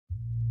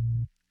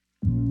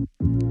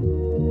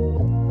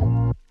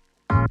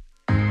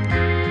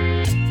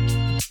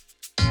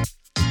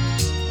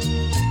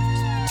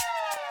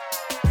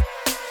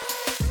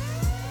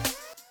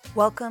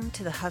Welcome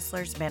to the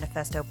Hustler's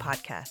Manifesto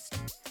podcast.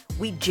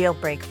 We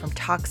jailbreak from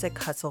toxic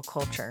hustle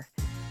culture.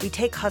 We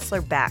take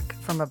hustler back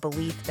from a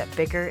belief that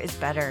bigger is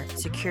better,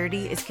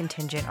 security is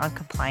contingent on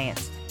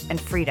compliance,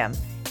 and freedom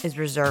is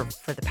reserved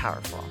for the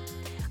powerful.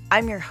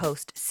 I'm your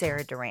host,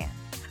 Sarah Duran.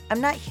 I'm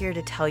not here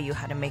to tell you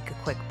how to make a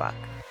quick buck.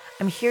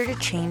 I'm here to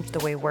change the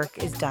way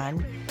work is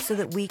done so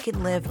that we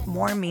can live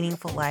more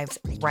meaningful lives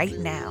right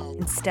now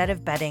instead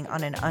of betting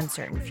on an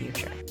uncertain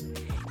future.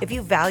 If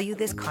you value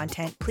this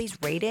content, please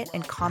rate it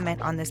and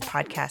comment on this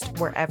podcast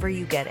wherever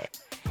you get it.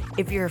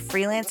 If you're a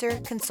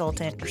freelancer,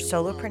 consultant, or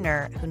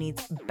solopreneur who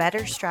needs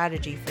better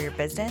strategy for your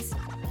business,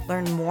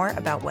 learn more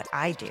about what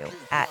I do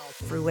at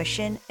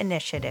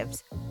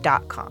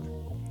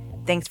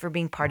fruitioninitiatives.com. Thanks for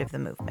being part of the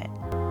movement.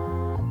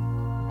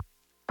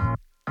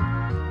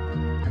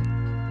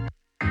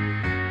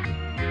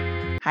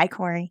 Hi,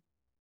 Corey.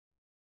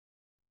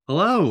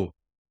 Hello.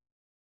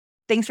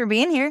 Thanks for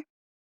being here.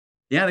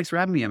 Yeah, thanks for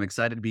having me. I'm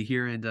excited to be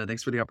here, and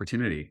thanks for the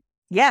opportunity.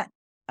 Yeah,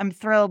 I'm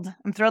thrilled.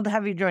 I'm thrilled to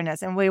have you join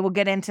us, and we will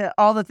get into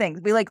all the things.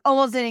 We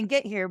almost didn't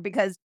get here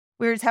because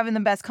we were just having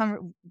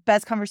the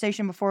best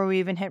conversation before we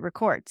even hit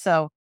record.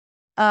 So,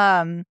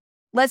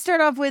 let's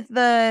start off with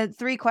the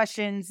 3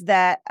 questions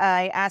that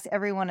I ask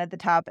everyone at the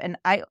top, and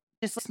I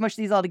just smush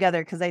these all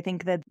together because I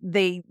think that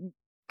they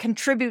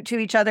contribute to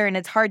each other, and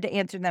it's hard to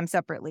answer them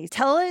separately.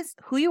 Tell us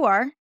who you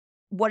are,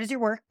 what is your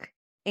work,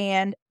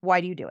 and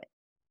why do you do it?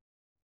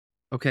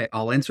 Okay,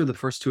 I'll answer the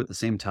first 2 at the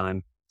same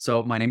time.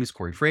 So my name is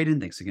Corey Fradin.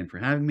 Thanks again for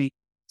having me.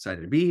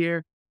 Excited to be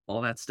here,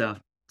 all that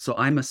stuff. So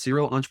I'm a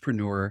serial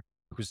entrepreneur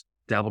who's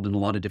dabbled in a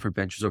lot of different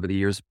ventures over the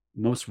years.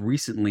 Most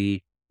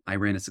recently, I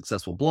ran a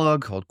successful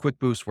blog called Quick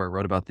Boost where I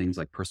wrote about things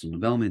like personal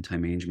development,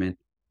 time management,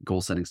 goal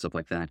setting, stuff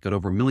like that. Got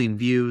over 1 million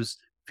views,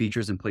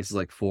 features in places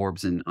like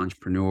Forbes and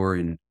Entrepreneur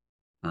and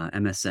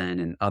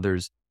MSN and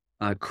others.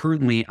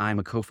 Currently, I'm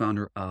a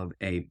co-founder of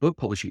a book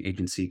publishing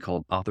agency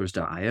called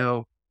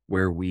authors.io,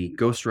 where we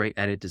ghostwrite,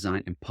 edit,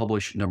 design, and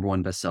publish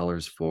 #1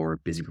 bestsellers for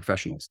busy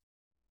professionals.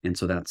 And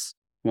so that's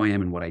who I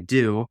am and what I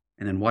do.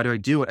 And then why do I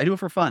do it? I do it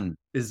for fun.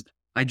 I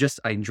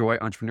enjoy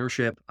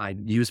entrepreneurship. I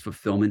use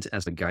fulfillment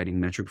as a guiding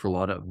metric for a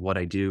lot of what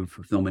I do,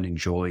 fulfillment and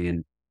joy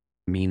and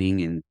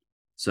meaning. And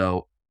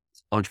so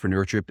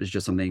entrepreneurship is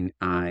just something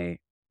I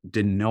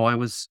didn't know I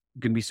was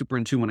going to be super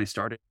into when I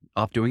started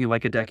off doing it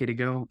like a decade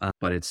ago.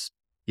 But it's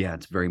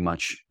very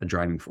much a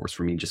driving force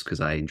for me just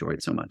because I enjoy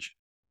it so much.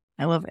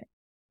 I love it.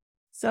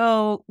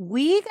 So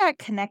we got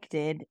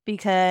connected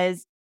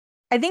because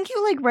I think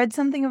you read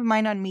something of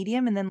mine on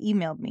Medium and then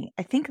emailed me.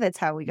 I think that's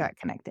how we got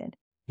connected.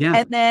 Yeah.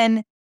 And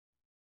then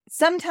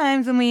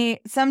sometimes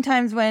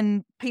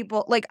when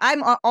people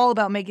I'm all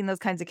about making those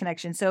kinds of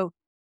connections. So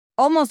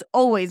almost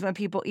always when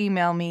people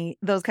email me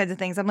those kinds of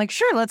things, I'm like,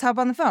 sure, let's hop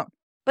on the phone.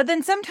 But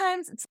then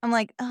sometimes I'm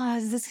like, oh,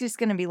 is this just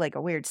going to be like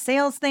a weird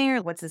sales thing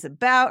or what's this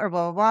about or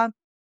blah, blah, blah.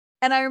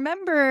 And I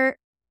remember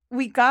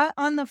we got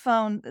on the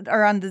phone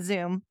or on the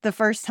Zoom the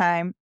first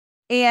time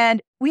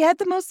and we had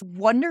the most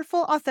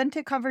wonderful,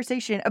 authentic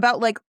conversation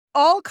about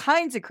all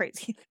kinds of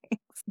crazy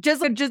things.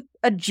 Just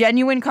a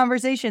genuine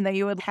conversation that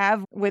you would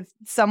have with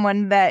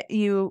someone that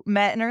you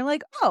met and are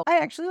like, oh, I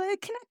actually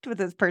connect with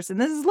this person.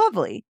 This is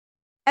lovely.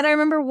 And I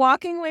remember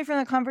walking away from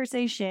the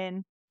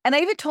conversation. And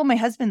I even told my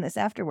husband this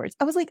afterwards.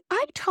 I was like,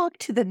 I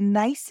talked to the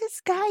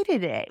nicest guy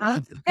today.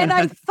 And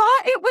I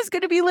thought it was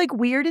going to be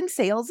weird and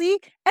salesy.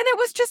 And it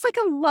was just a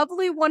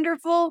lovely,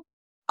 wonderful,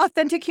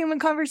 authentic human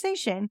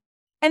conversation.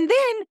 And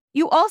then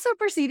you also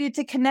proceeded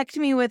to connect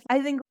me with,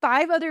 I think,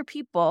 3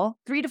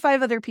 to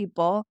 5 other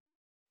people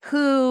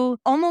who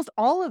almost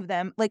all of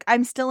them,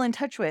 I'm still in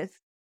touch with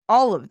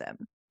all of them,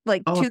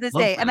 to this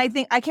day. That. And I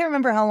can't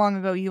remember how long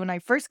ago you and I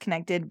first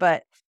connected,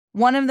 but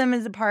one of them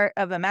is a part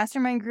of a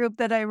mastermind group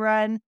that I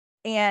run.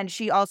 And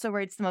she also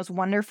writes the most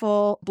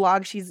wonderful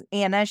blog. She's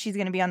Anna. She's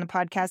going to be on the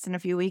podcast in a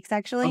few weeks,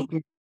 actually.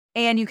 Okay.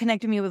 And you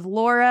connected me with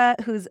Laura,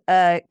 who's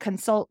a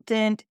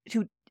consultant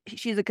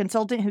she's a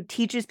consultant who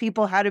teaches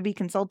people how to be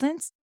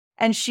consultants.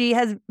 And she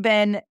has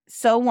been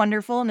so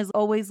wonderful and is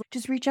always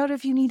just reach out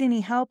if you need any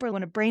help or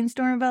want to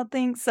brainstorm about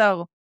things.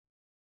 So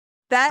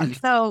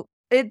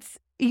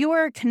you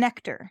are a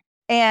connector.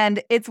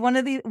 And it's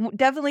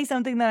definitely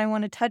something that I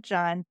want to touch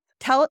on.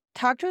 Talk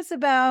to us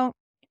about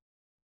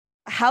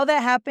how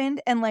that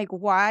happened and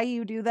why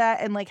you do that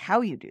and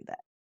how you do that.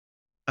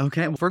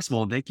 Okay. Well, first of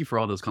all, thank you for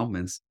all those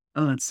compliments.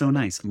 Oh, that's so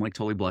nice. I'm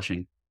totally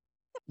blushing.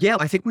 Yeah.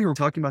 I think we were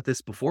talking about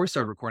this before we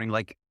started recording.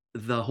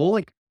 The whole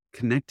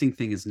connecting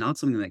thing is not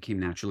something that came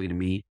naturally to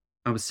me.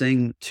 I was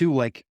saying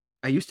too,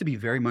 I used to be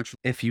very much,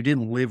 if you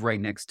didn't live right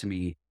next to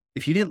me,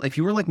 if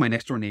you were my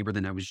next door neighbor,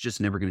 then I was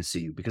just never going to see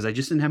you because I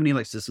just didn't have any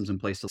systems in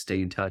place to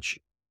stay in touch.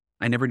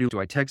 I never knew, do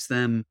I text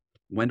them?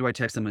 When do I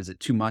text them? Is it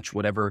too much?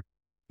 Whatever.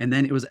 And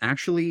then it was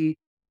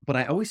but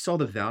I always saw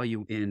the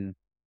value in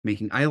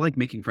I like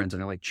making friends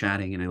and I like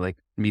chatting and I like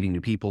meeting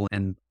new people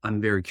and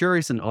I'm very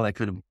curious and all that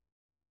kind of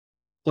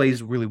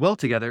plays really well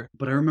together.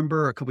 But I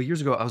remember a couple of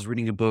years ago, I was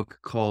reading a book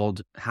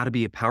called How to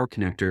Be a Power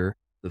Connector,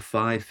 The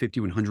 5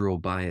 50-100 Rule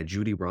by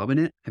Judy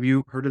Robinett. Have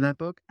you heard of that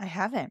book? I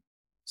haven't.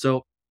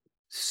 So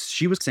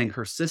she was saying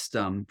her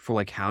system for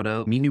like how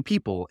to meet new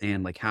people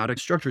and like how to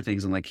structure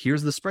things and like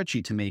here's the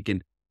spreadsheet to make.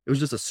 And it was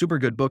just a super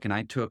good book. And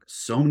I took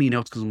so many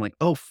notes because I'm like,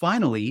 oh,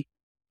 finally,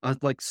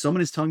 like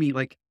someone is telling me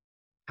like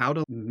how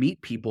to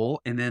meet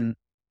people and then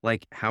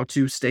like how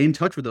to stay in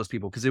touch with those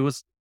people. Cause it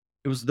was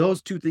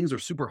those two things are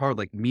super hard,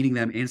 like meeting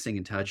them and staying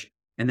in touch.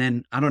 And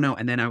then I don't know.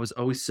 And then I was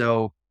always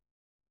so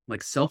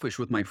like selfish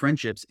with my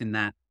friendships in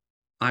that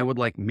I would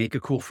like make a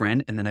cool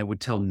friend and then I would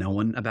tell no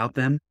one about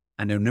them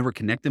and I would never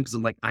connect them because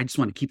I'm like, I just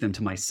want to keep them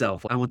to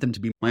myself. I want them to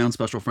be my own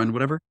special friend,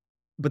 whatever.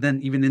 But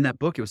then even in that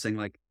book, it was saying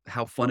like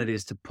how fun it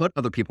is to put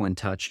other people in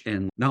touch.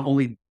 And not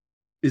only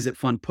is it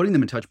fun putting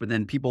them in touch, but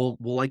then people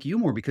will like you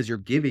more because you're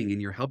giving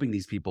and you're helping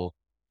these people.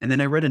 And then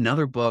I read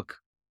another book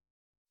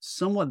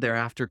somewhat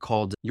thereafter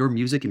called Your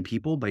Music and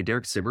People by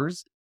Derek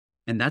Sivers.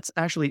 And that's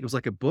actually, it was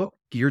like a book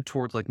geared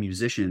towards like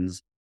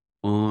musicians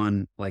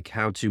on like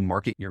how to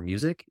market your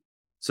music.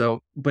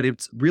 So, but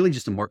it's really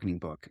just a marketing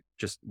book,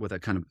 just with a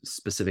kind of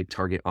specific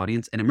target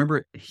audience. And I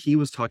remember he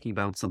was talking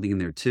about something in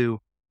there too.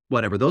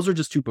 Whatever. Those are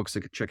just two books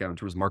to check out in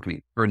terms of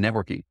marketing or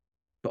networking.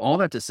 But all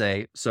that to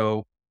say,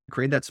 so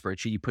create that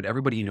spreadsheet, you put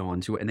everybody you know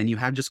onto it, and then you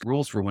have just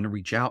rules for when to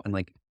reach out and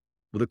like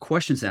with the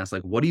questions asked,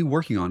 like, what are you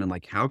working on? And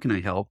like, how can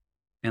I help?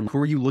 And who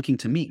are you looking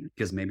to meet?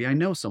 Because maybe I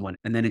know someone.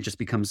 And then it just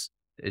becomes,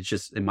 it's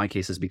just, in my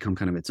case, has become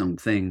kind of its own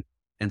thing.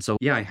 And so,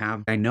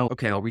 yeah, I know,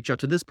 okay, I'll reach out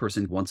to this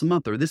person once a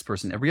month or this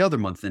person every other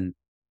month. And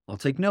I'll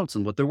take notes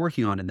on what they're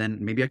working on. And then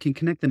maybe I can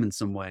connect them in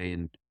some way.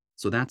 And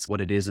so that's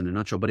what it is in a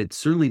nutshell. But it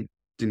certainly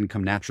didn't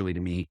come naturally to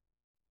me.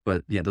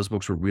 But yeah, those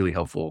books were really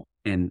helpful.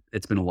 And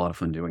it's been a lot of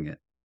fun doing it.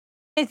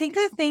 I think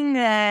the thing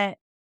that,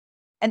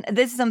 and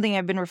this is something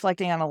I've been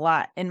reflecting on a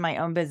lot in my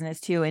own business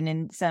too, and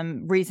in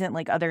some recent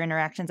like other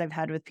interactions I've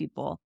had with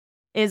people,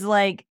 is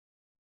like,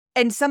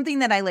 and something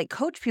that I like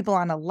coach people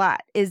on a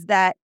lot is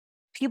that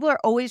people are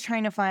always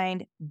trying to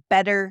find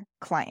better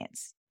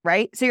clients,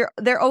 right? So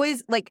they're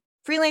always like,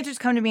 freelancers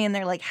come to me and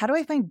they're like, how do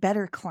I find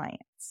better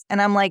clients?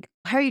 And I'm like,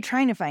 how are you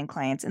trying to find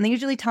clients? And they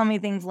usually tell me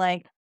things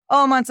like,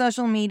 oh, I'm on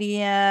social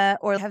media,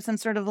 or have some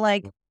sort of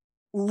like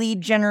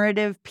lead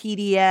generative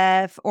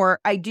PDF, or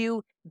I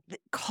do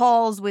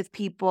calls with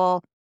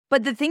people.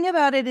 But the thing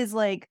about it is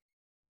like,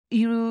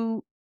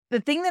 the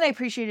thing that I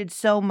appreciated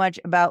so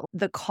much about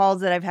the calls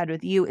that I've had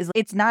with you is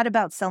it's not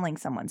about selling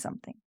someone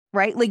something,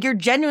 right? Like you're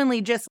genuinely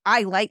just,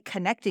 I like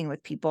connecting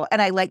with people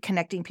and I like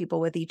connecting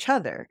people with each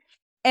other.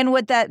 And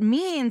what that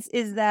means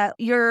is that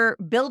you're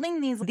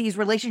building these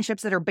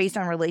relationships that are based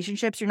on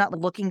relationships. You're not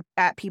looking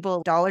at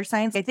people dollar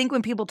signs. I think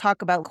when people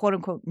talk about quote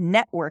unquote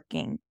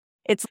networking,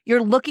 it's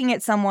you're looking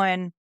at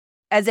someone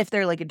as if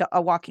they're like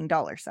a walking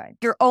dollar sign.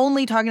 You're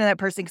only talking to that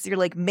person because you're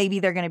like, maybe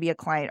they're going to be a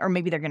client or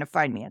maybe they're going to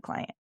find me a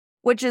client,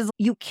 which is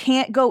you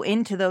can't go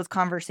into those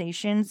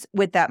conversations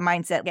with that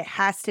mindset. It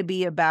has to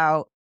be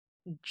about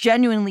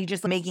genuinely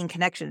just making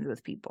connections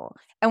with people.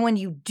 And when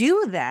you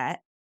do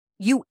that,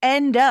 you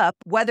end up,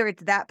 whether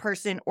it's that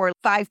person or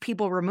 5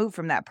 people removed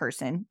from that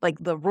person, like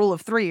the rule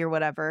of 3 or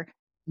whatever,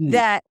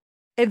 that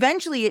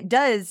eventually it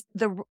does,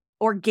 the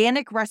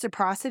organic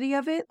reciprocity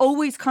of it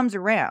always comes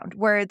around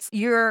where it's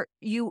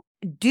you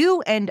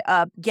do end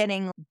up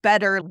getting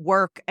better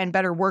work and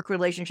better work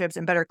relationships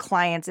and better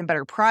clients and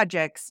better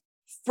projects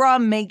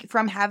from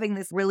having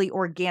this really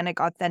organic,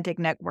 authentic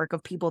network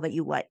of people that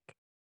you like.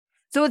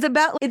 So it's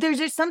about, there's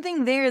just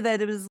something there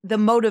that it was the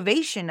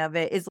motivation of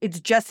it is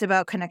it's just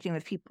about connecting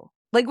with people.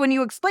 Like when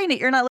you explain it,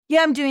 you're not like,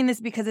 yeah, I'm doing this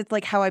because it's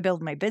like how I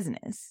build my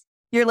business.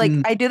 You're like,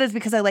 I do this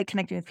because I like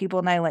connecting with people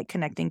and I like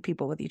connecting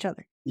people with each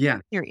other.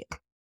 Yeah. Period.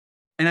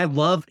 And I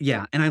love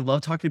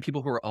talking to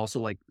people who are also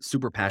like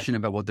super passionate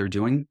about what they're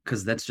doing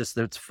because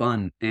that's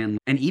fun. And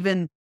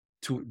even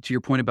to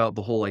your point about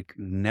the whole like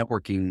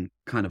networking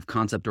kind of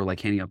concept or like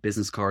handing out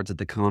business cards at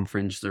the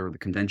conference or the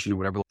convention or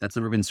whatever, that's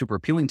never been super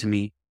appealing to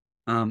me.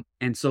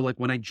 And so like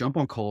when I jump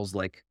on calls,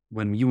 like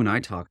when you and I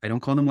talk, I don't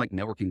call them like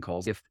networking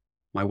calls. If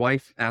my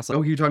wife asks, like,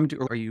 oh, who are you talking to?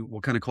 Or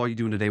what kind of call are you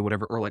doing today?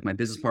 Whatever. Or like my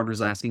business partner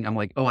is asking, I'm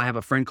like, oh, I have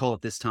a friend call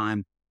at this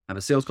time. I have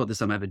a sales call at this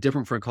time. I have a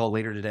different friend call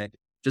later today.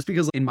 Just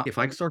because if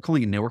I start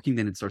calling it networking,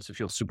 then it starts to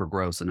feel super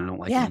gross and I don't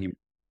like it anymore.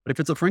 But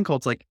if it's a friend call,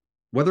 it's like,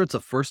 whether it's a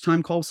first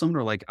time call with someone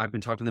or like I've been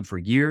talking to them for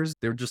years,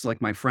 they're just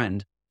like my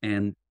friend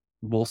and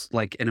we'll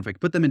like, and if I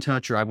put them in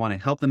touch or I want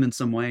to help them in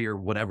some way or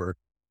whatever,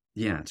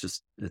 yeah,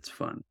 it's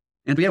fun.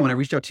 And but yeah, when I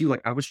reached out to you,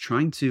 like I was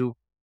trying to,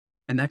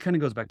 and that kind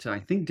of goes back to, I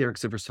think Derek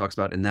Sivers talks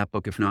about in that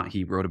book. If not,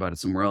 he wrote about it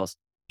somewhere else,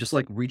 just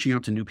like reaching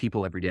out to new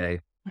people every day.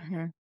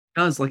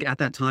 Because like at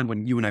that time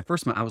when you and I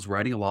first met, I was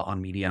writing a lot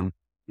on Medium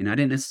and I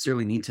didn't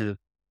necessarily need to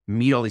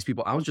meet all these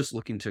people. I was just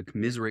looking to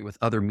commiserate with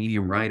other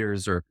Medium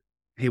writers or,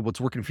 hey, what's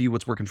working for you?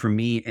 What's working for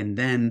me? And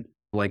then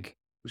like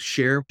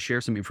share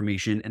some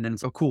information. And then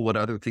it's, oh, cool. What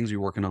other things are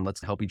you working on?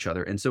 Let's help each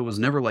other. And so it was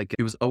never like,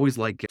 it was always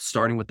like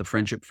starting with the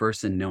friendship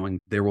first and knowing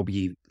there will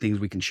be things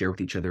we can share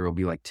with each other. It'll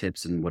be like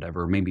tips and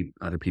whatever, maybe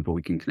other people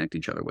we can connect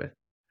each other with.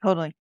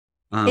 Totally.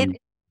 Um,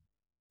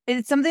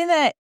 It's something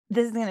that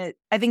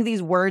I think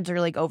these words are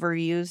like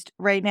overused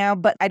right now,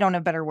 but I don't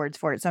have better words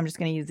for it. So I'm just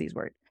going to use these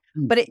words.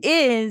 But it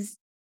is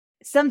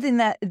something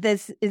that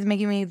this is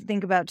making me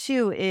think about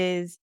too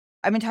is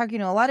I've been talking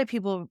to a lot of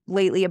people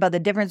lately about the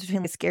difference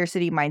between a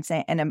scarcity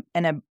mindset and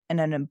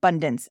an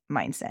abundance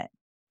mindset.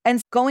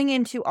 And going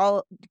into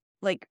all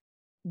like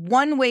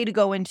one way to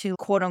go into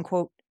quote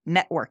unquote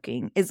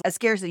networking is a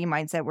scarcity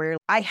mindset where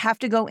I have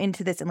to go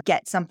into this and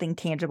get something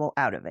tangible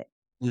out of it.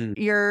 Mm.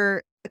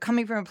 You're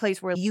coming from a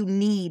place where you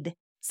need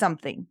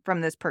something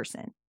from this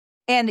person.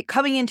 And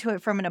coming into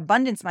it from an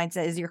abundance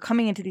mindset is you're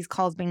coming into these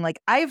calls being like,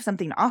 I have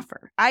something to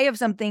offer. I have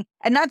something,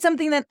 and not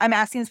something that I'm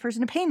asking this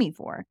person to pay me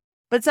for,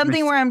 but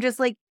something where I'm just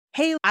like,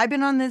 hey, I've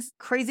been on this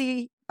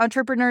crazy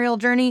entrepreneurial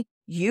journey.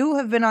 You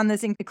have been on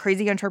this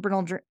crazy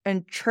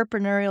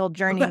entrepreneurial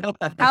journey.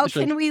 How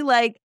can we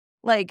like,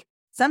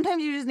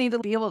 sometimes you just need to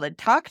be able to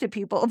talk to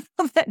people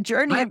about that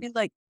journey and be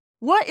like,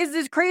 what is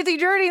this crazy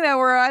journey that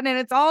we're on? And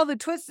it's all the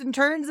twists and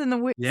turns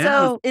and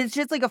so it's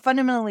just like a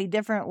fundamentally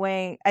different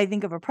way, I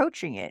think, of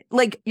approaching it.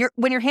 Like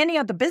when you're handing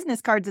out the business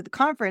cards at the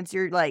conference,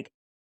 you're like,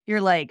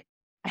 I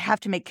have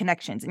to make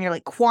connections, and you're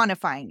like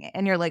quantifying it,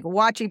 and you're like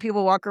watching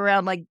people walk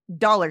around like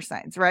dollar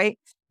signs, right?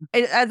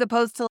 As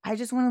opposed to, I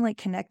just want to like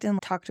connect and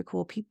talk to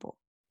cool people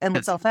and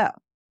let myself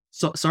out.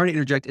 So sorry to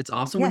interject. It's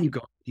awesome when you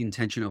go with the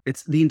intention of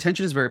the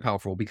intention is very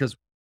powerful because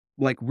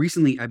like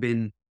recently I've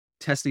been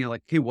testing out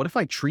like, hey, what if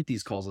I treat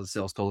these calls as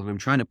sales calls and I'm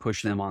trying to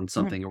push them on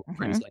something or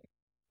friends like,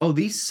 oh,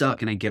 these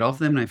suck. And I get off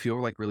them and I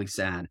feel like really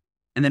sad.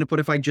 And then, but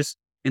if I just,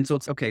 and so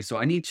it's okay. So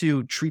I need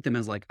to treat them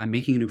as like, I'm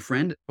making a new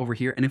friend over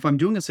here. And if I'm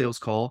doing a sales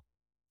call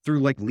through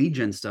like lead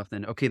gen stuff,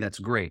 then okay, that's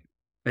great.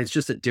 It's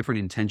just a different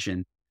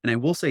intention. And I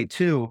will say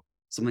too,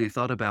 something I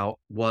thought about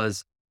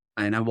was,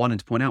 and I wanted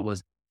to point out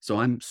was, so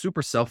I'm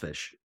super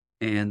selfish.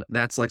 And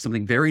that's like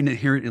something very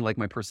inherent in like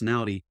my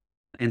personality.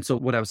 And so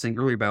what I was saying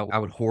earlier about I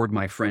would hoard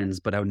my friends,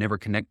 but I would never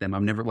connect them.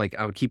 I'm never like,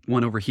 I would keep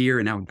one over here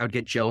and I would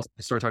get jealous.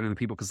 I started talking to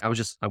people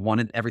because I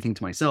wanted everything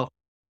to myself.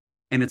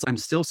 And I'm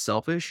still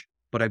selfish,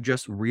 but I've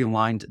just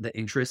realigned the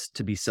interest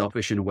to be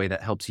selfish in a way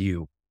that helps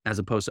you as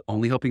opposed to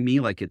only helping me.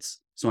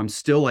 So I'm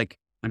still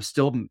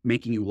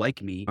making you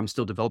like me. I'm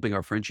still developing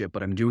our friendship,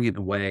 but I'm doing it in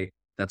a way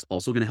that's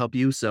also going to help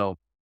you. So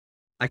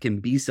I can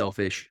be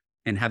selfish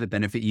and have it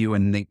benefit you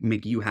and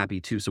make you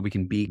happy too. So we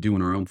can be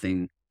doing our own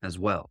thing as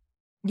well.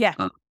 Yeah.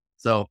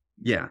 So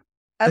yeah,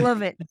 I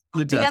love it.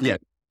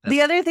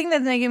 The other thing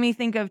that's making me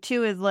think of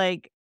too is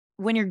like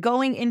when you're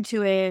going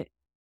into it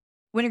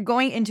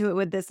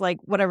with this, like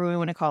whatever we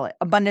want to call it,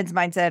 abundance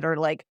mindset, or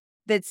like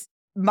this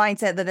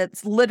mindset that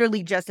it's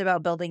literally just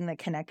about building the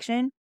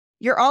connection.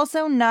 You're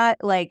also not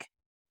like,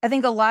 I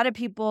think a lot of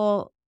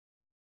people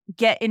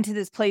get into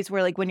this place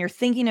where like when you're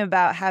thinking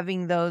about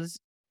having those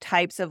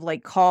types of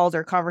like calls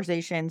or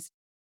conversations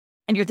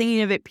and you're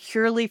thinking of it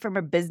purely from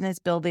a business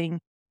building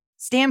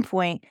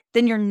standpoint,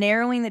 then you're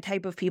narrowing the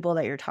type of people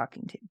that you're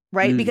talking to,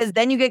 right? Because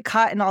then you get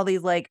caught in all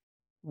these like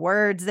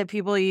words that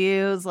people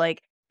use,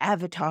 like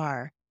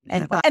avatar.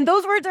 And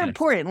those words are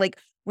important. Like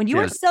when you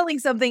are selling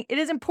something, it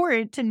is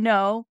important to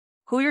know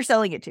who you're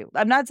selling it to.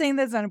 I'm not saying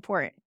that's not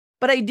important,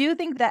 but I do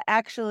think that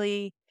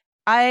actually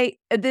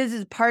this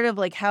is part of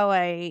like how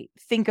I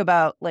think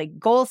about like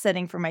goal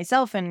setting for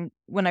myself. And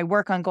when I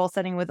work on goal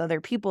setting with other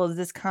people is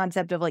this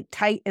concept of like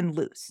tight and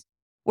loose,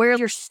 where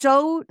you're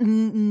so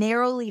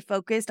narrowly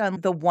focused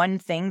on the one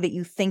thing that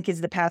you think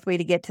is the pathway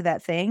to get to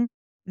that thing,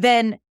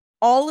 then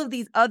all of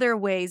these other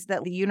ways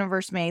that the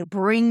universe may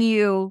bring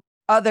you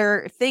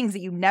other things that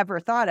you never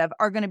thought of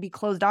are going to be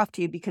closed off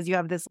to you because you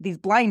have these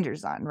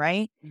blinders on,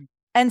 right?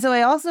 And so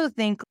I also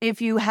think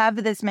if you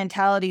have this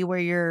mentality where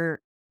you're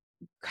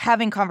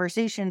having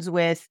conversations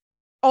with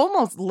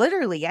almost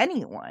literally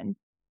anyone,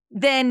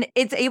 then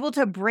it's able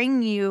to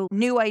bring you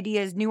new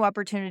ideas, new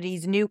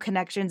opportunities, new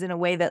connections in a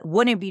way that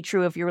wouldn't be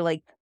true if you were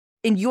like,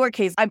 in your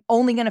case, I'm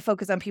only going to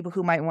focus on people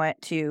who might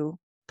want to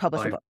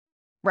publish a book,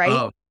 right?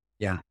 Oh,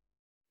 yeah.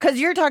 Because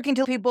you're talking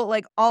to people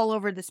like all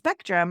over the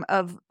spectrum,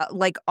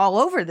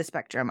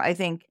 I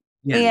think.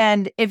 Yeah.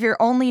 And if you're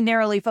only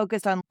narrowly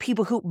focused on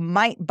people who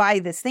might buy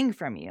this thing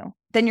from you,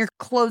 then you're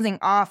closing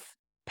off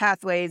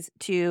pathways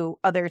to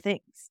other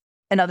things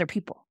and other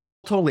people.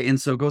 Totally.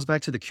 And so it goes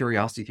back to the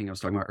curiosity thing I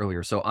was talking about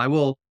earlier. So I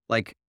will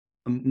like,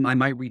 I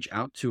might reach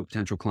out to a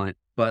potential client,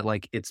 but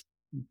it's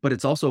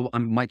also, I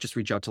might just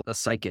reach out to a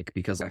psychic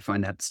because I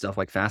find that stuff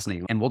like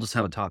fascinating and we'll just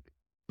have a talk.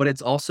 But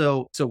it's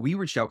also, so we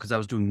reached out because I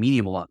was doing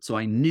Medium a lot. So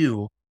I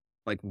knew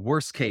like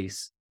worst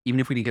case, even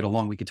if we didn't get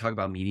along, we could talk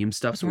about Medium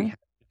stuff. So we had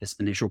this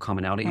initial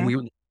commonality and we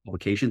were in the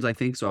publications, I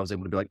think. So I was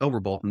able to be like, oh,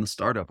 we're both in the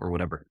startup or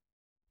whatever.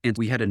 And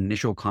we had an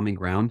initial common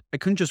ground. I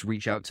couldn't just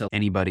reach out to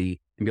anybody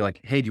and be like,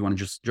 hey, do you want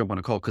to just jump on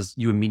a call? Because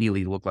you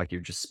immediately look like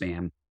you're just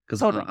spam.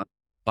 Because I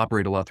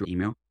operate a lot through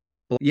email.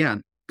 But yeah,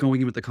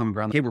 going in with the common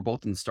ground, hey, we're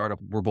both in the startup.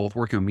 We're both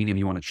working on Medium.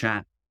 You want to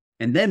chat?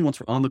 And then once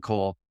we're on the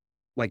call,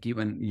 like you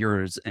and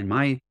yours and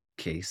my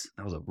case,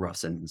 that was a rough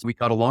sentence. We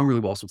got along really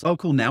well. So it's, oh,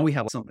 cool. Now we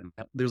have something.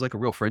 There's like a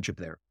real friendship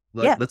there.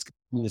 Let's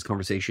continue this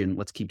conversation.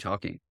 Let's keep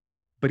talking.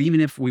 But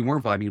even if we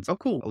weren't vibing, it's, oh,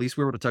 cool. At least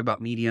we were able to talk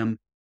about Medium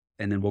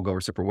and then we'll go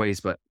our separate ways.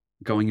 But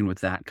going in with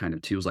that kind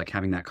of too is like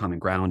having that common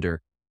ground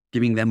or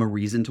giving them a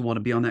reason to want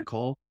to be on that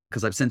call.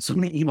 because I've sent so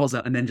many emails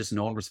out and then just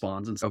no one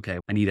responds. And it's okay,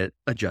 I need to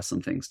adjust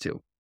some things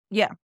too.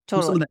 Yeah, Well, some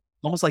totally. of that,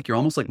 almost like you're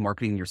almost like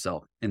marketing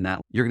yourself in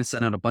that you're going to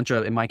send out a bunch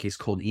of, in my case,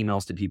 cold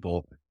emails to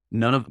people.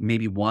 None of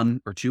maybe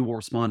one or two will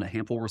respond, a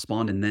handful will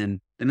respond, and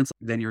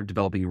then you're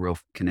developing a real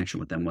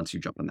connection with them once you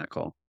jump on that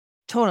call.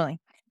 Totally.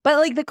 But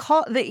like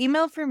the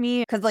email for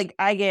me, because like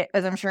I get,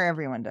 as I'm sure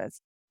everyone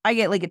does, I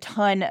get like a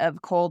ton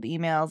of cold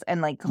emails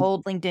and like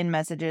cold LinkedIn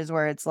messages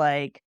where it's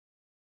like,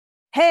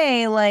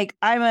 hey, like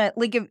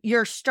like if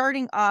you're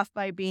starting off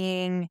by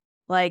being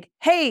like,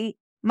 hey,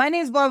 my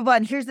name's blah, blah, blah,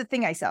 and here's the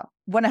thing I sell.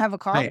 Want to have a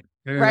call? Right.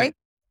 Right. Right. Right.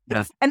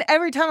 Yeah. And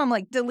every time I'm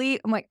like,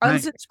 delete, I'm like,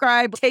 Right.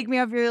 unsubscribe, take me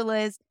off your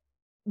list.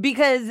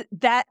 Because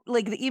that,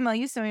 like the email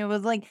you sent me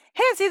was like,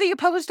 hey, I see that you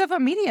publish stuff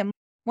on Medium.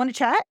 Want to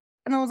chat?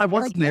 And I was I like,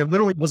 wasn't, I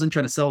literally wasn't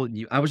trying to sell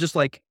you. I was just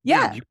like,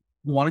 yeah, yeah, do you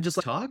want to just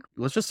like, talk?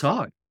 Let's just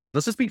talk.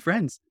 Let's just be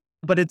friends.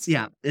 But it's,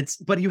 yeah,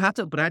 but you have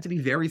to, but I had to be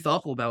very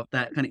thoughtful about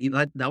that kind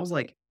of, that was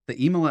like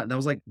the email, that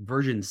was like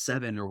version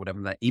 7 or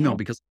whatever, that email, mhm,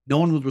 because no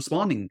one was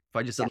responding. If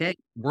I just yeah. said, hey,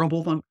 we're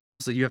both on.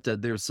 So you have to,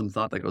 there's some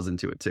thought that goes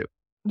into it too.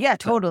 Yeah,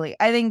 But totally.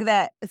 I think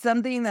that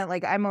something that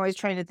like I'm always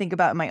trying to think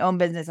about in my own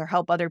business or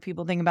help other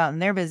people think about in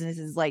their business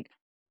is like,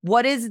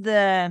 what is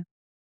an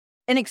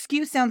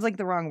excuse sounds like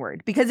the wrong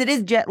word because it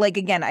is like,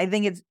 again, I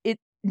think it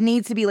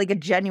needs to be like a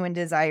genuine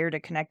desire to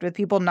connect with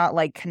people, not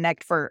like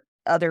connect for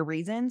other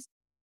reasons.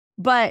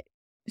 But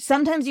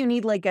sometimes you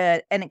need like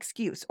an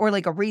excuse or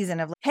like a reason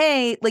of like,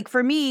 hey, like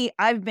for me,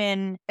 I've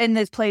been in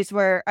this place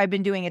where I've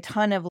been doing a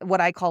ton of what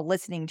I call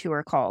listening to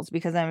her calls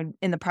because I'm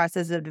in the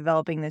process of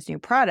developing this new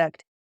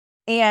product.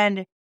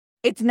 And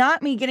it's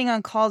not me getting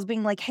on calls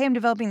being like, hey, I'm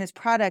developing this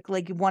product.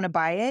 Like, you want to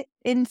buy it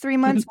in 3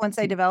 months once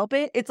I develop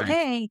it? It's, right.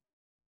 hey,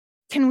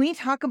 can we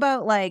talk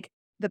about like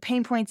the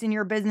pain points in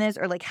your business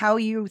or like how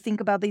you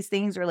think about these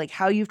things or like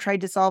how you've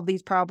tried to solve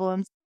these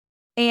problems?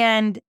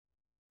 And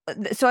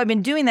so I've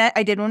been doing that.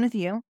 I did one with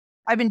you.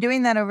 I've been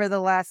doing that over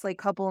the last like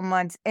couple of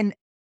months. And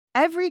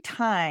every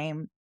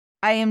time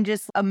I am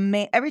just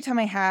amazed, every time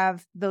I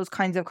have those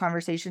kinds of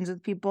conversations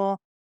with people,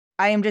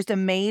 I am just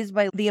amazed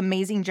by the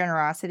amazing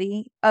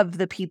generosity of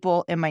the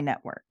people in my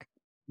network.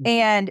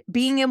 And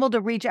being able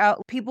to reach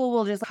out, people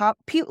will just hop,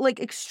 like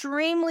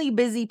extremely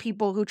busy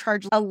people who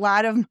charge a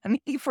lot of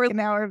money for an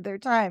hour of their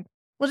time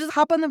will just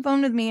hop on the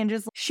phone with me and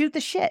just shoot the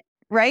shit.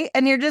 Right.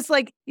 And you're just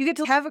like, you get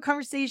to have a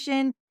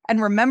conversation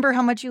and remember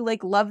how much you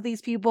like love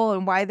these people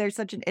and why they're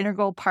such an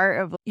integral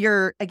part of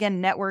your, again,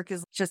 network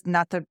is just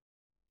not the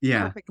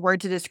Yeah. perfect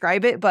word to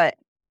describe it, but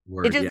it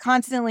Word. just Yeah.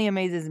 constantly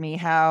amazes me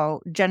how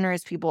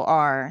generous people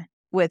are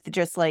with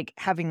just like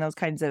having those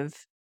kinds of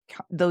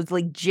those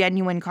like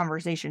genuine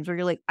conversations where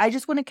you're like, I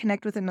just want to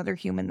connect with another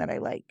human that I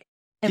like.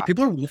 And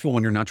People are wonderful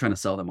when you're not trying to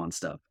sell them on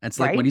stuff. It's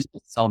like right? when you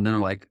sell them, then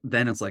they're like,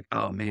 then it's like,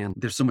 oh man,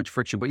 there's so much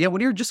friction. But yeah, when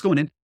you're just going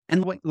in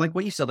and like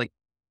what you said, like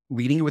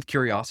leading it with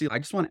curiosity, I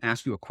just want to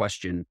ask you a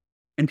question.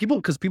 And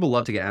because people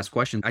love to get asked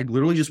questions. I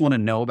literally just want to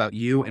know about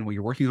you and what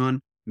you're working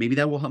on. Maybe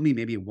that will help me,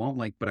 maybe it won't,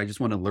 like, but I just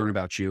want to learn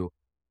about you.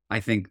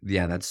 I think,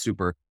 yeah, that's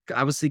super.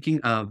 I was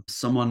thinking of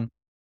someone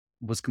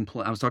I was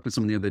talking to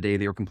someone the other day,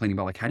 they were complaining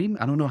about like, I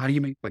don't know, how do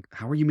you make, like,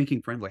 how are you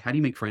making friends? Like, how do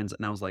you make friends?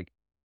 And I was like,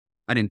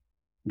 I didn't,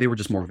 they were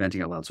just more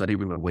venting out loud. So I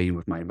didn't really weigh in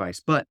with my advice.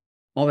 But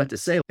all that to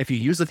say, if you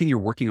use the thing you're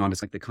working on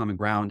as like the common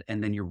ground,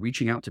 and then you're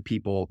reaching out to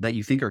people that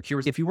you think are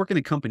curious, if you work in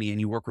a company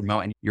and you work remote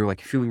and you're like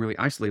feeling really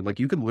isolated, like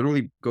you could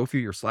literally go through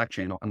your Slack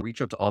channel and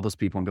reach out to all those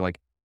people and be like,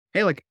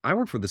 hey, like I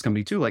work for this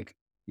company too. Like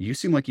you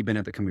seem like you've been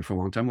at the company for a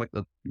long time. Like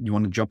you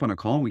want to jump on a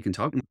call and we can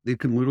talk. And they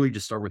can literally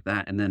just start with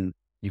that. And then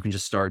you can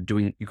just start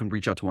doing, you can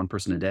reach out to one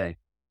person a day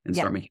and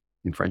Yeah, start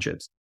making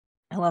friendships.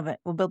 I love it.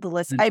 We'll build the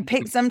list. And I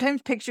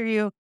sometimes picture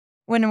you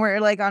when we're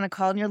like on a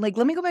call and you're like,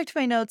 let me go back to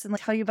my notes and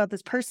like tell you about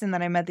this person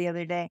that I met the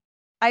other day.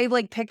 I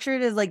like picture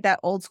it as like that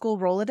old school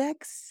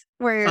Rolodex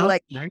where you're oh,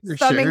 like yeah, for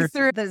thumbing sure.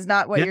 through. That is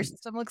not what Yeah. your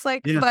system looks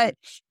like, Yeah. but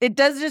it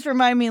does just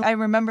remind me. I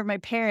remember my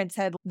parents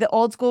had the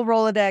old school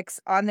Rolodex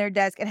on their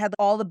desk and had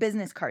all the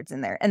business cards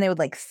in there, and they would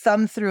like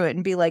thumb through it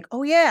and be like,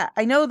 "Oh yeah,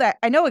 I know that.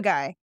 I know a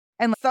guy."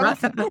 And thumb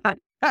through.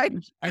 I,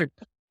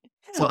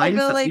 So I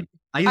feel like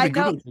I used I to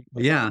know, Google,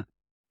 yeah.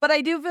 but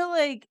I do feel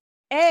like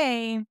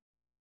I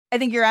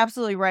think you're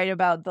absolutely right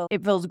about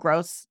it feels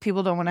gross.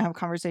 People don't want to have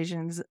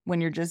conversations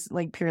when you're just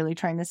like purely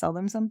trying to sell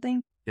them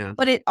something. Yeah.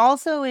 But it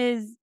also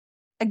is,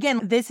 again,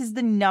 this is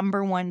the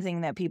number one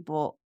thing that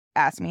people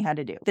ask me how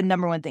to do. The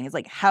number one thing is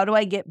like, how do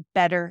I get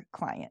better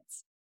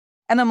clients?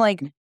 And I'm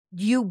like,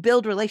 you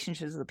build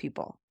relationships with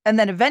people. And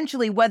then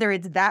eventually, whether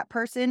it's that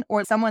person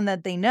or someone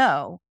that they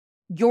know,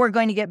 you're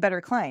going to get better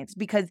clients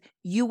because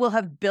you will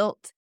have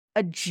built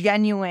a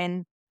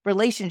genuine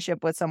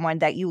relationship with someone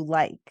that you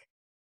like.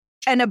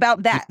 And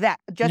about just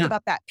Yeah.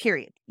 about that,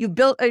 period. You've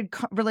built a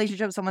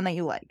relationship with someone that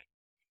you like.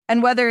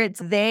 And whether it's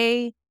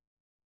they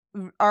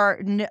are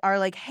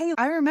like, hey,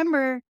 I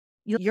remember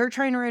you're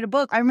trying to write a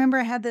book. I remember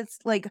I had this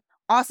like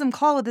awesome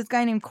call with this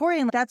guy named Corey,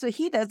 and that's what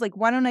he does. Like,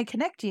 why don't I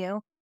connect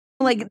you?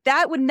 Like,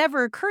 that would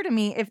never occur to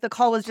me if the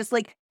call was just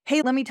like,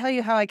 hey, let me tell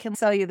you how I can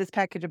sell you this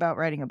package about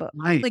writing a book.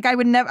 Right. Like, I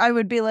would never, I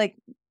would be like,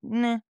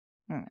 nah,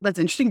 Mm. That's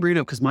interesting bringing it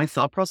up because my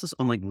thought process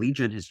on like lead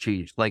gen has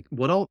changed. What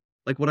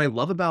I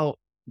love about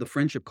the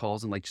friendship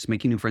calls and like just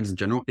making new friends in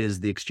general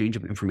is the exchange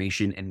of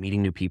information and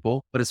meeting new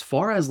people. But as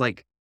far as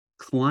like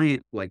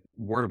client, like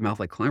word of mouth,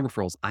 like client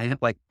referrals,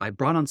 I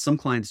brought on some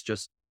clients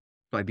just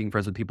by being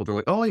friends with people. They're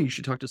like, oh, you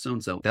should talk to so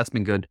and so. That's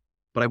been good.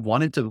 But I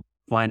wanted to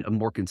find a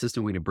more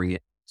consistent way to bring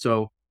it.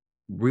 So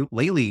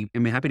lately,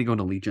 I'm happy to go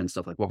into lead gen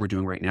stuff like what we're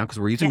doing right now because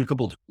we're using Yeah. a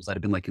couple of tools that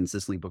have been like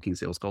consistently booking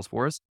sales calls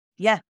for us.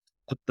 Yeah.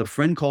 The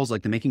friend calls,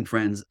 like the making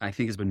friends, I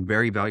think has been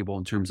very valuable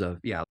in terms of,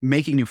 yeah,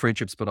 making new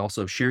friendships, but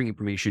also sharing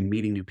information,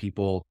 meeting new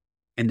people.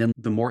 And then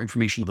the more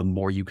information, the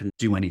more you can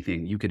do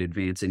anything. You could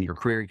advance in your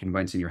career, you can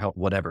advance in your health,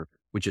 whatever,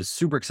 which is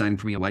super exciting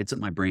for me. It lights up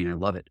my brain. I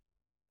love it.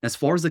 As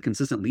far as the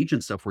consistent lead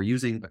gen stuff, we're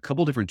using a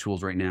couple different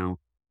tools right now.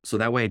 So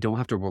that way I don't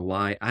have to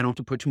I don't have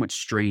to put too much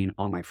strain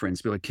on my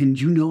friends. Be like, can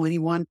you know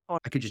anyone?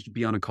 I could just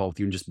be on a call with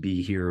you and just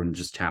be here and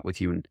just chat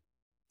with you and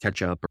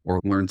catch up or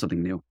learn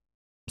something new.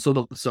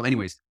 So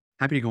anyways,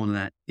 happy to go into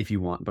that if you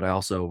want, but I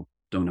also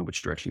don't know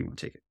which direction you want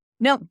to take it.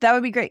 No, that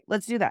would be great.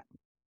 Let's do that.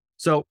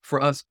 So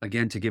for us,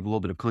 again, to give a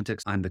little bit of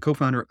context, I'm the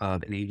co-founder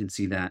of an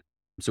agency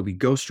so we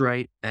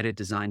ghostwrite, edit,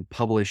 design,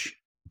 publish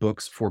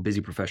books for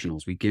busy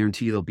professionals. We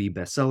guarantee they'll be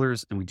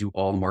bestsellers and we do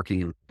all the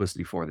marketing and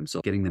publicity for them.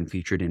 So getting them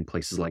featured in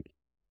places like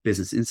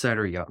Business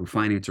Insider, Yahoo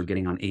Finance, or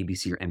getting on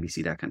ABC or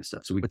NBC, that kind of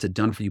stuff. So it's a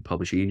done for you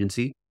publishing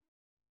agency.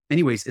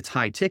 Anyways, it's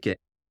high ticket.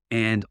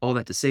 And all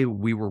that to say,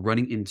 we were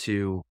running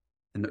into,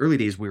 in the early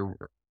days,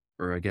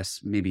 or I guess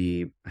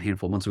maybe a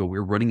handful of months ago, we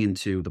were running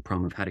into the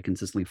problem of how to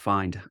consistently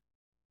find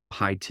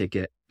high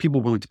ticket,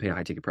 people willing to pay a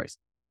high ticket price.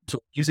 So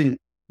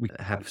we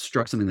have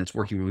struck something that's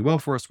working really well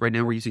for us. Right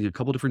now, we're using a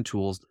couple different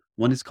tools.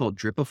 One is called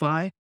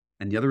Dripify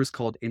and the other is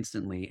called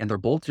Instantly. And they're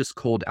both just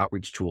cold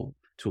outreach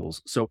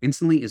tools. So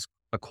Instantly is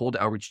a cold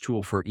outreach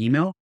tool for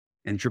email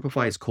and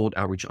Dripify is cold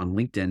outreach on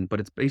LinkedIn, but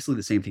it's basically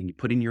the same thing. You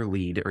put in your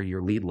lead or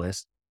your lead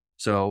list.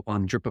 So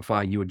on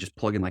Dripify, you would just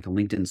plug in like a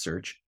LinkedIn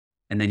search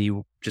and then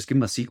you just give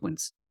them a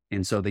sequence.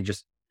 And so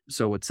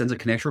so it sends a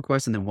connection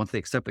request. And then once they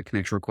accept the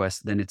connection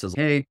request, then it says,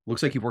 hey,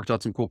 looks like you've worked on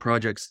some cool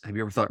projects. Have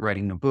you ever thought about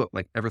writing a book?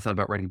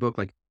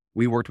 Like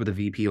we worked with a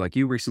VP like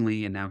you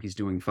recently, and now he's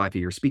doing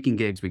 5-figure speaking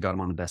gigs. We got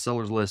him on the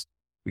bestsellers list.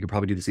 We could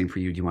probably do the same for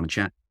you. Do you want to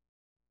chat?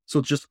 So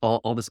it's just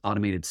all this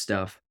automated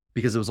stuff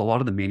because it was a lot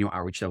of the manual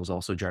outreach that was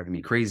also driving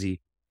me crazy.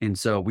 And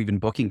so we've been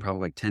booking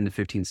probably like 10 to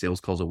 15 sales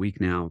calls a week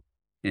now.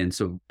 And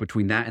so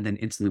between that and then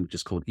Instantly, which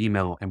is called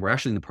email, and we're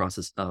actually in the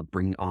process of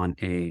bringing on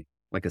a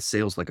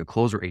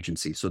closer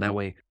agency. So that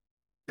way,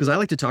 because I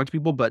like to talk to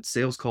people, but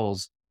sales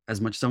calls, as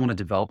much as I want to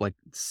develop like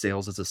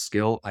sales as a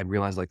skill, I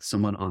realize like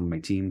someone on my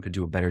team could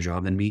do a better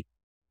job than me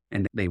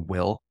and they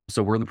will.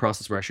 So we're in the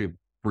process. We're actually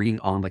bringing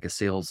on like a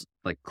sales,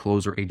 like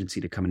closer agency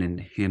to come in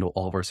and handle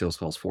all of our sales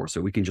calls for us.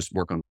 So we can just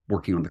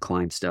working on the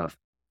client stuff,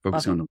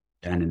 focusing on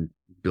the end and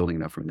building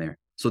it up from there.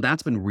 So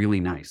that's been really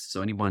nice.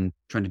 So anyone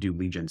trying to do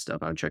lead gen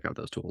stuff, I would check out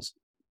those tools.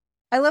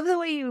 I love the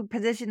way you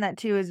position that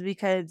too, is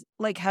because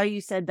like how you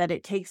said that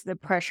it takes the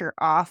pressure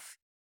off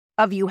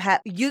of you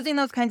using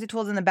those kinds of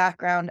tools in the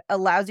background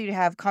allows you to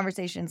have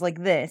conversations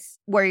like this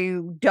where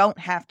you don't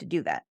have to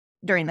do that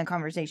during the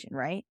conversation,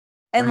 right?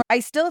 And Right. I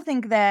still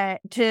think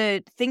that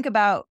to think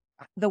about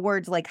the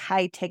words like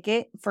high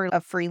ticket for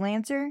a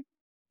freelancer,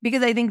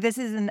 because I think this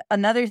is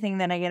another thing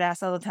that I get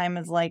asked all the time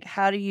is like,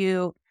 how do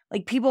you,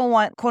 like people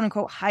want quote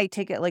unquote high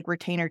ticket, like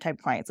retainer type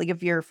clients, like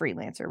if you're a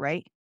freelancer,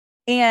 right?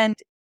 And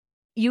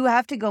you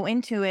have to go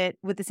into it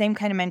with the same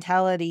kind of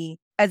mentality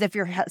as if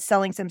you're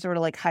selling some sort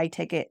of like high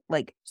ticket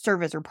like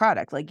service or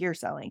product like you're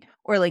selling.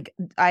 Or like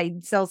I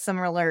sell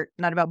similar,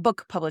 not about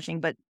book publishing,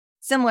 but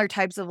similar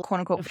types of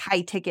quote unquote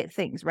high ticket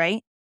things,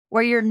 right?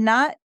 Where you're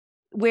not,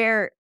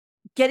 where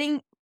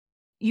getting,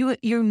 you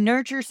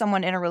nurture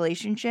someone in a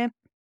relationship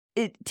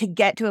to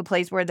get to a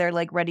place where they're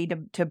like ready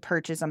to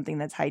purchase something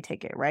that's high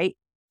ticket, right?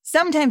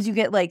 Sometimes you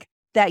get like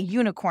that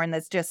unicorn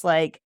that's just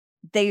like,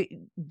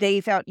 they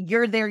found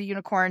you're their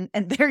unicorn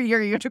and they're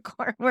your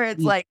unicorn where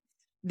it's like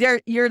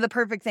you're the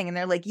perfect thing and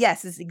they're like,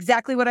 yes, this is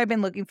exactly what I've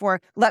been looking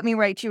for, let me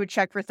write you a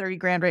check for 30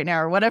 grand right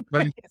now or whatever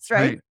Right. it is,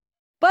 right?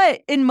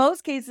 But in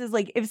most cases,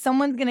 like if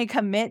someone's going to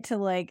commit to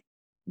like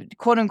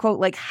quote unquote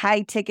like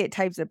high ticket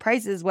types of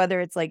prices,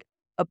 whether it's like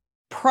a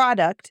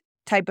product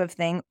type of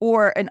thing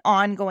or an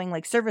ongoing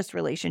like service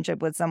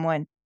relationship with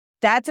someone,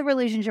 that's a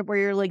relationship where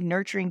you're like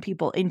nurturing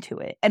people into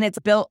it and it's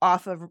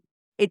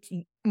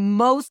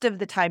most of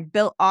the time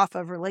built off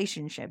of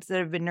relationships that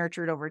have been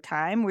nurtured over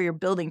time where you're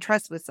building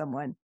trust with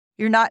someone.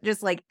 You're not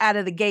just like out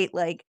of the gate,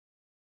 like,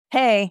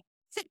 hey,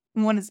 I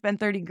want to spend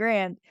 30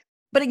 grand.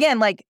 But again,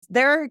 like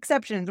there are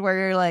exceptions where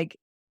you're like,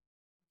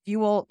 you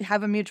will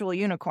have a mutual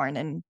unicorn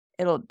and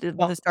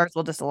the stars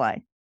will just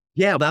align.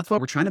 Yeah, that's what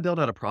we're trying to build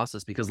out a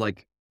process because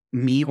like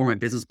me or my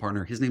business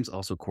partner, his name's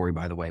also Corey,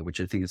 by the way, which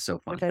I think is so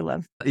fun. Which I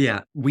love.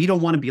 Yeah, we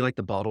don't want to be like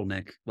the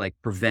bottleneck, like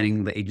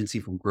preventing the agency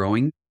from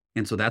growing.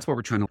 And so that's what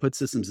we're trying to put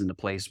systems into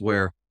place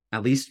where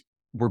at least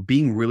we're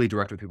being really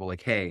direct with people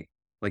like, hey,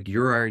 like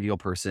you're our ideal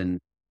person.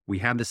 We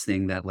have this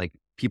thing that like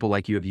people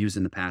like you have used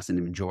in the past and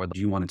enjoyed. Do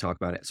you want to talk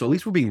about it? So at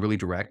least we're being really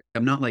direct.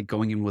 I'm not like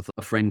going in with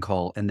a friend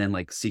call and then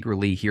like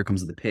secretly here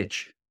comes the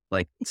pitch,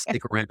 like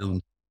stick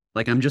around.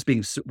 Like I'm just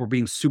we're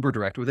being super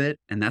direct with it.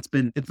 And it's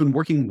been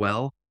working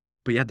well.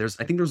 But yeah,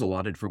 I think there's a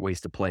lot of different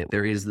ways to play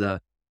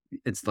it.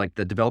 It's like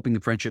the developing the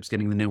friendships,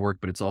 getting the network,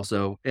 but it's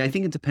also, I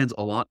think it depends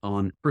a lot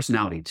on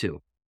personality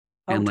too.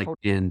 Oh,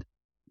 totally.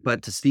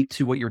 But to speak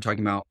to what you were talking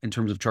about in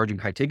terms of charging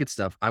high ticket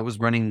stuff, I was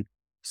running,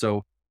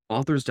 so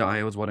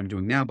authors.io is what I'm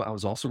doing now, but I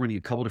was also running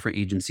a couple different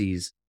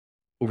agencies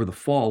over the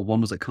fall.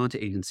 One was a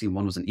content agency,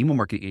 one was an email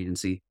marketing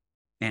agency.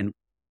 And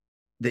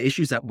the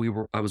issues that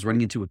I was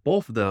running into with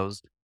both of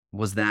those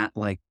was that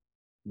like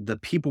the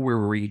people we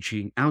were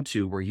reaching out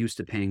to were used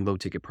to paying low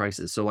ticket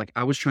prices. So like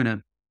I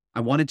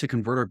wanted to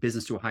convert our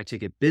business to a high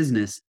ticket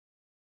business,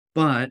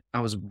 but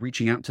I was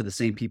reaching out to the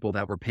same people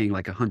that were paying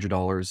like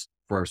 $100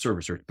 for our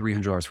service or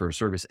 $300 for our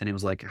service. And it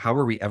was like, how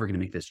are we ever going to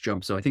make this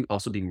jump? So I think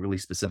also being really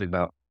specific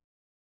about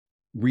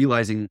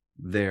realizing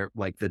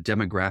like the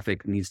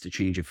demographic needs to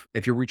change.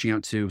 If you're reaching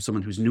out to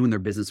someone who's new in their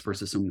business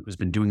versus someone who's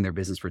been doing their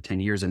business for 10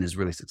 years and is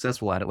really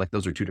successful at it, like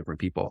those are two different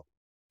people.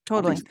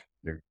 Totally.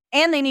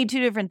 And they need two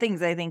different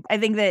things, I think. I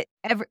think that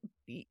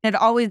it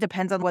always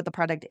depends on what the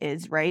product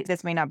is, right?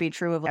 This may not be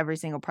true of every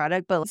single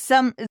product, but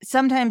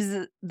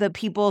sometimes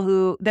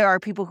there are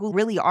people who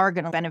really are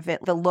going to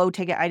benefit. The low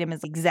ticket item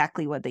is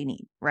exactly what they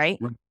need, right?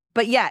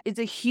 But yeah, it's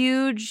a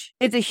huge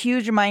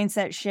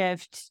mindset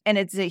shift. And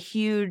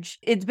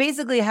it's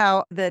basically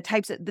how the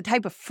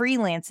type of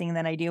freelancing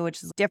that I do,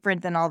 which is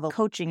different than all the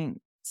coaching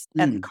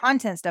and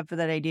content stuff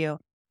that I do.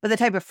 But the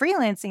type of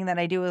freelancing that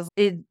I do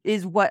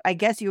is what I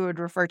guess you would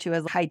refer to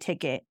as high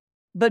ticket.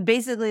 But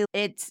basically,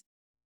 it's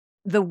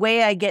the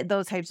way I get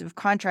those types of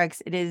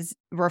contracts. It is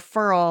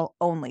referral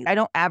only. I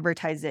don't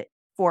advertise it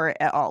for it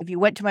at all. If you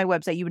went to my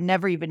website, you would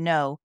never even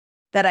know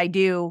that I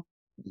do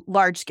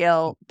large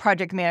scale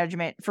project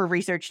management for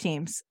research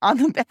teams on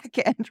the back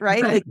end,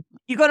 right? Like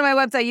you go to my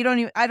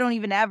website, I don't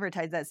even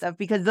advertise that stuff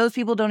because those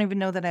people don't even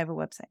know that I have a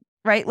website,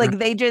 right? Like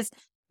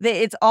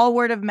it's all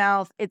word of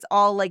mouth. It's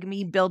all like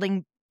me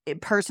building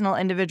personal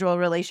individual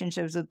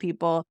relationships with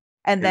people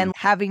and then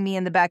having me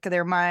in the back of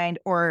their mind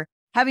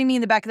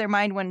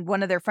when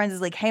one of their friends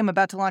is like, hey, I'm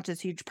about to launch this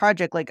huge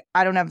project. Like,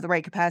 I don't have the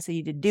right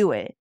capacity to do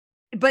it.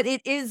 But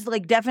it is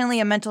like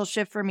definitely a mental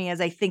shift for me as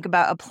I think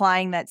about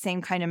applying that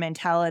same kind of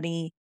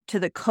mentality to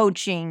the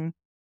coaching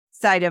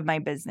side of my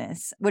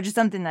business, which is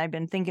something that I've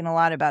been thinking a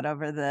lot about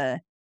over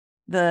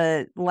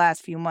the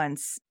last few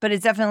months. But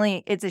it's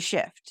a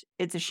shift.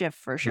 It's a shift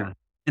for sure. Yeah.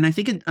 And I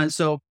think I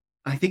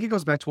think it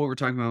goes back to what we're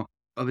talking about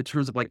in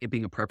terms of like it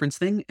being a preference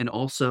thing. And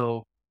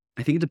also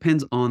I think it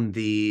depends on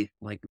the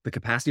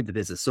capacity of the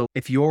business. So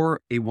if you're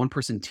a one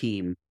person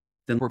team,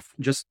 then we're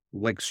just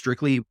like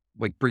strictly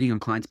like bringing on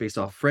clients based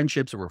off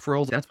friendships or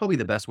referrals. That's probably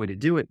the best way to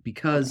do it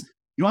because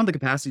you don't have the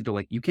capacity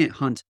to you can't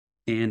hunt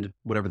and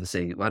whatever the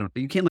saying.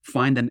 You can't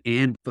find them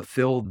and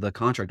fulfill the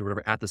contract or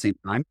whatever at the same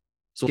time.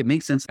 So it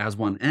makes sense as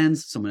one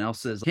ends, someone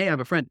else says, hey, I have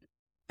a friend.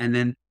 And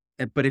then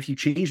but if you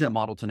change that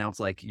model to now it's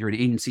like you're an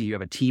agency, you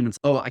have a team, and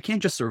I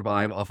can't just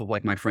survive off of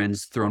like my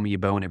friends throwing me a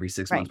bone every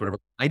 6 months, whatever.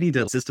 I need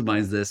to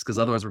systemize this because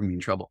otherwise we're gonna be in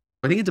trouble.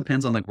 I think it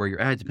depends on like where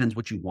you're at. It depends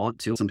what you want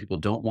to. Some people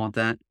don't want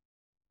that,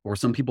 or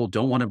some people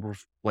don't want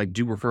to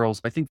do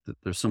referrals. I think that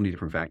there's so many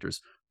different factors.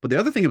 But the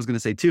other thing I was going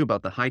to say too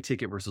about the high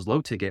ticket versus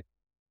low ticket,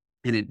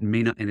 and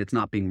it's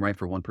not being right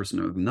for one person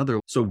or another.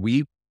 So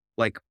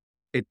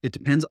it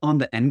depends on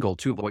the end goal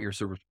too of what your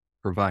service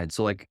provides.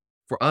 So like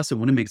for us, it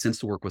wouldn't make sense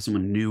to work with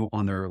someone new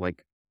on their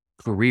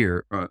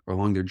career or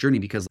along their journey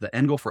because the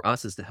end goal for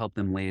us is to help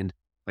them land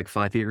like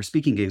 5-figure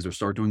speaking gigs or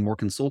start doing more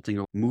consulting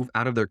or move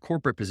out of their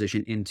corporate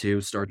position into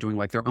start doing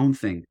like their own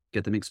thing,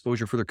 get them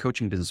exposure for their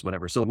coaching business,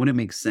 whatever. So it wouldn't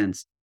make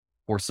sense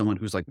for someone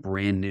who's like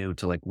brand new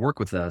to like work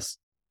with us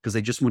because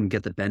they just wouldn't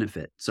get the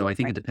benefit. So I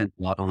think it depends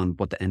a lot on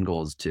what the end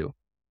goal is too.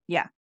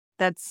 Yeah,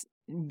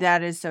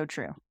 that is so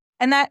true.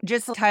 And that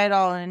just to tie it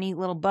all in a neat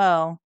little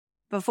bow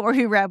before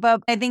we wrap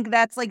up, I think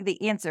that's like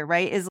the answer,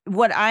 right? Is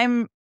what I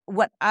am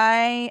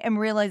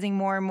realizing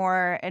more and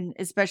more, and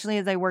especially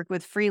as I work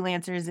with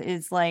freelancers,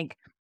 is like,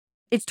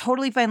 it's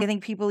totally fine. I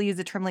think people use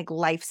the term like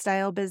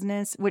lifestyle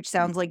business, which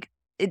sounds like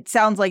it's,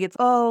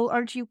 oh,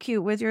 aren't you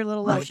cute with your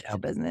little lifestyle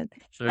business?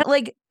 Sure. But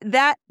like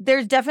that,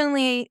 there's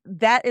definitely,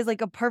 that is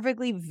like a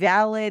perfectly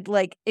valid,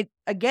 like it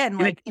again,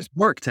 like it's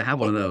work to have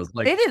one of those.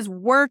 Like it is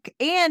work.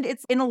 And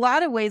it's in a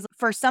lot of ways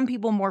for some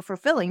people more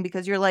fulfilling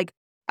because you're like,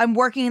 I'm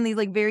working in these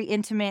like very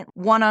intimate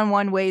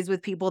one-on-one ways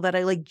with people that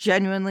I like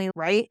genuinely,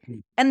 right?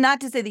 And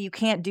not to say that you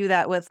can't do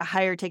that with a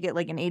higher ticket,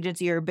 like an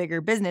agency or a bigger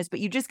business,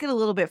 but you just get a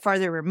little bit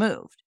farther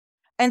removed.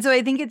 And so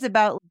I think it's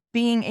about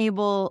being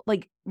able,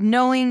 like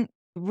knowing,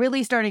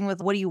 really starting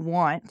with what do you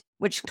want,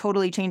 which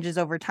totally changes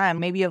over time.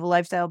 Maybe you have a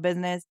lifestyle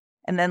business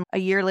and then a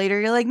year later,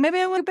 you're like, maybe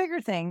I want a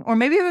bigger thing. Or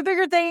maybe you have a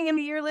bigger thing and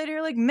a year later,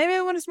 you're like, maybe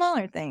I want a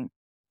smaller thing.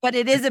 But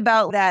it is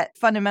about that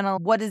fundamental,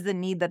 what is the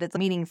need that it's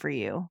meeting for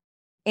you?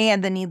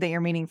 And the need that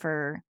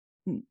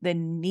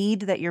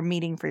you're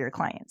meeting for your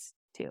clients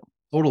too.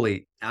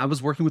 Totally. I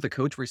was working with a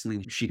coach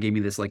recently. She gave me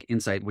this like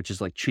insight, which is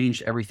like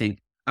changed everything.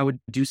 I would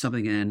do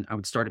something and I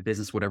would start a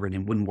business, whatever, and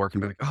it wouldn't work.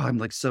 And be like, oh, I'm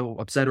like so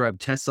upset. Or I would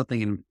test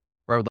something and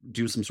or I would like,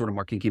 do some sort of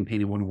marketing campaign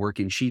and it wouldn't work.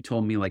 And she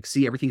told me like,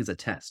 see, everything is a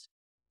test.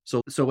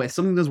 So if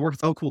something doesn't work,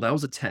 it's, oh, cool, that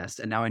was a test.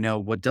 And now I know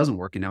what doesn't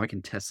work. And now I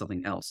can test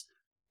something else.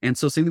 And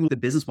so same thing with the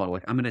business model.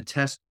 Like I'm going to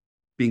test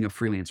being a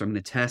freelancer. I'm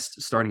going to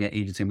test starting an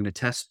agency. I'm going to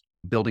test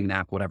building an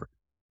app, whatever.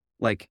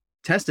 Like,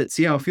 test it,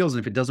 see how it feels, and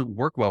if it doesn't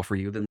work well for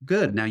you, then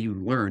good, now you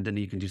learned and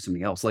you can do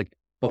something else. Like,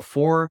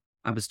 before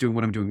I was doing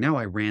what I'm doing now,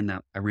 I ran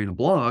a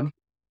blog,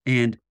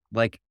 and,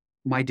 like,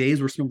 my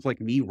days were spent with, like,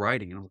 me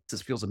writing, and I'm like,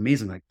 "This feels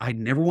amazing." Like, I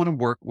never wanna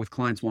work with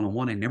clients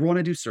one-on-one, I never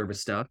wanna do service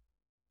stuff,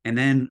 and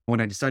then when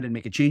I decided to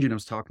make a change and I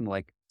was talking to,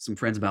 like, some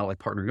friends about, like,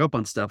 partnering up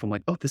on stuff, I'm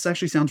like, "Oh, this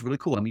actually sounds really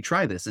cool, let me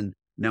try this," and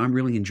now I'm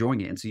really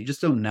enjoying it, and so you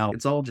just don't know.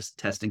 It's all just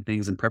testing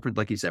things and preference,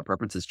 like you said,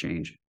 preferences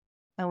change.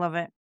 I love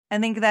it. I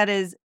think that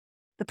is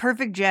the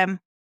perfect gem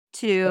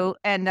to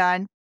end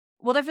on.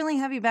 We'll definitely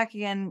have you back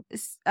again,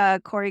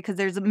 Corey, because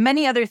there's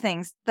many other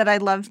things that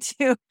I'd love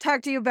to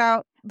talk to you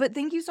about. But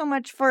thank you so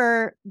much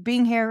for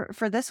being here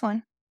for this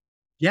one.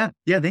 Yeah,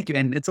 yeah, thank you,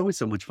 and it's always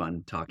so much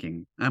fun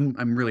talking.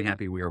 I'm really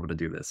happy we were able to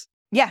do this.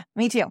 Yeah,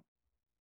 me too.